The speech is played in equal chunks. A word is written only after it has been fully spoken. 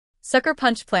Sucker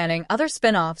Punch planning other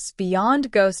spin-offs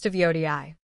beyond Ghost of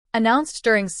Yotei. Announced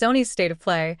during Sony's State of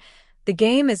Play, the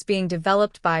game is being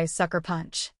developed by Sucker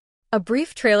Punch. A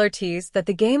brief trailer teased that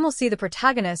the game will see the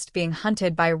protagonist being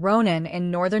hunted by Ronin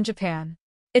in northern Japan.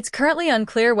 It's currently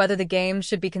unclear whether the game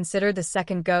should be considered the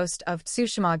second Ghost of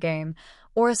Tsushima game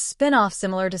or a spin-off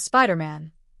similar to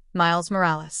Spider-Man, Miles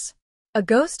Morales. A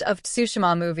Ghost of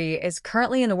Tsushima movie is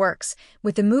currently in the works,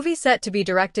 with the movie set to be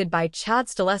directed by Chad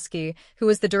Stahleski, who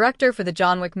was the director for the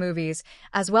John Wick movies,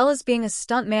 as well as being a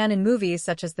stuntman in movies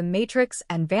such as the Matrix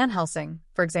and Van-Helsing,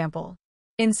 for example.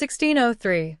 In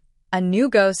 1603, a new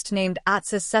ghost named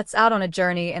Atsu sets out on a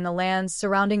journey in the lands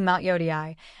surrounding Mount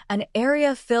Yōtei, an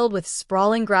area filled with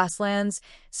sprawling grasslands,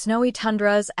 snowy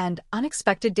tundras, and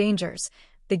unexpected dangers.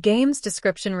 The game's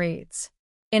description reads.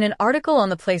 In an article on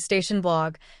the PlayStation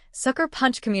blog, Sucker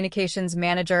Punch Communications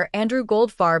manager Andrew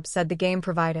Goldfarb said the game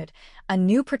provided a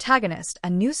new protagonist, a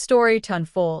new story to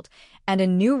unfold, and a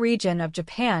new region of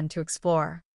Japan to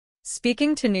explore.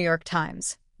 Speaking to New York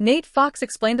Times, Nate Fox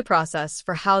explained the process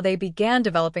for how they began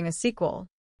developing a sequel.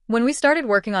 When we started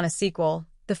working on a sequel,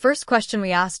 the first question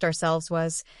we asked ourselves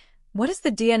was, what is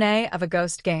the DNA of a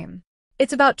Ghost game?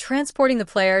 It's about transporting the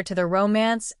player to the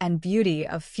romance and beauty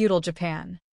of feudal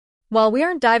Japan. While we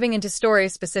aren't diving into story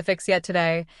specifics yet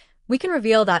today, we can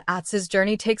reveal that Atsu's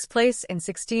journey takes place in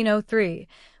 1603,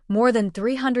 more than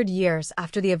 300 years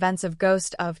after the events of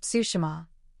Ghost of Tsushima,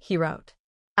 he wrote.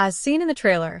 As seen in the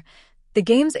trailer, the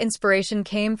game's inspiration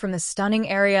came from the stunning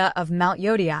area of Mount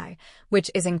Yōtei, which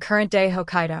is in current-day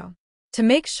Hokkaido. To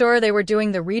make sure they were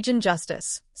doing the region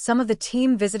justice, some of the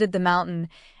team visited the mountain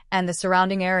and the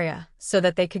surrounding area so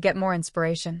that they could get more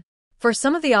inspiration. For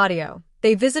some of the audio,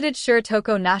 they visited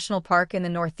Shiratoko National Park in the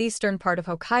northeastern part of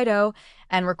Hokkaido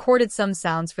and recorded some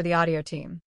sounds for the audio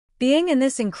team. Being in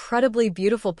this incredibly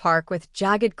beautiful park with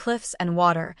jagged cliffs and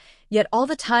water, yet all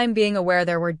the time being aware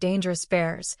there were dangerous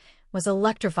bears, was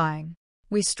electrifying.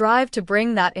 We strive to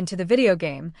bring that into the video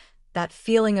game, that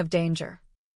feeling of danger.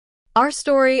 Our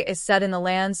story is set in the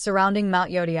lands surrounding Mount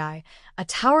Yōtei, a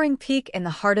towering peak in the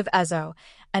heart of Ezo,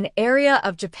 an area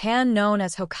of Japan known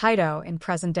as Hokkaido in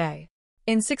present day.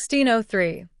 In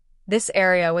 1603, this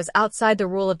area was outside the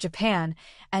rule of Japan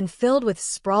and filled with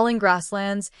sprawling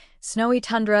grasslands, snowy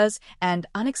tundras, and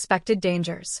unexpected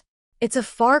dangers. It's a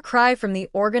far cry from the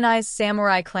organized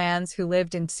samurai clans who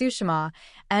lived in Tsushima,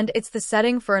 and it's the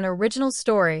setting for an original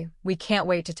story we can't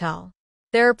wait to tell.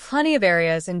 There are plenty of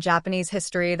areas in Japanese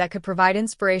history that could provide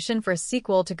inspiration for a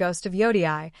sequel to Ghost of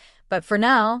Yotei, but for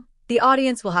now, the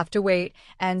audience will have to wait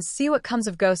and see what comes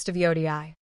of Ghost of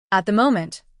Yotei. At the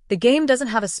moment, the game doesn't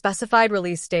have a specified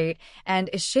release date and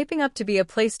is shaping up to be a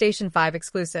PlayStation 5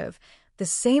 exclusive, the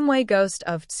same way Ghost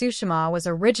of Tsushima was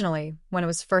originally when it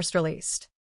was first released.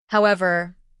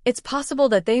 However, it's possible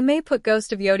that they may put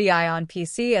Ghost of Yotei on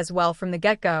PC as well from the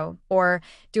get-go, or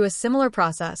do a similar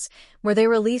process where they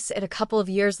release it a couple of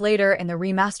years later in the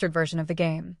remastered version of the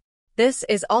game. This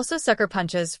is also Sucker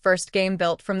Punch's first game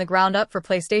built from the ground up for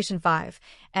PlayStation 5,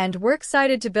 and we're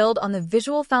excited to build on the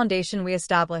visual foundation we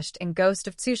established in Ghost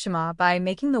of Tsushima by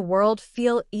making the world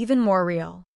feel even more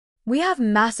real. We have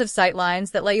massive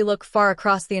sightlines that let you look far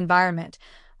across the environment,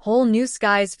 whole new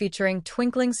skies featuring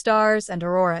twinkling stars and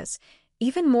auroras,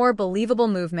 even more believable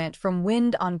movement from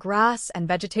wind on grass and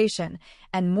vegetation,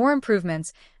 and more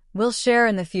improvements we'll share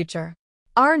in the future.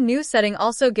 Our new setting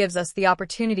also gives us the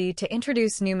opportunity to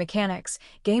introduce new mechanics,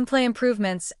 gameplay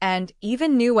improvements, and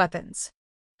even new weapons.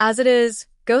 As it is,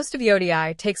 Ghost of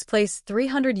Yotei takes place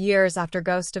 300 years after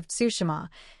Ghost of Tsushima,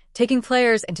 taking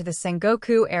players into the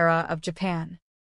Sengoku era of Japan.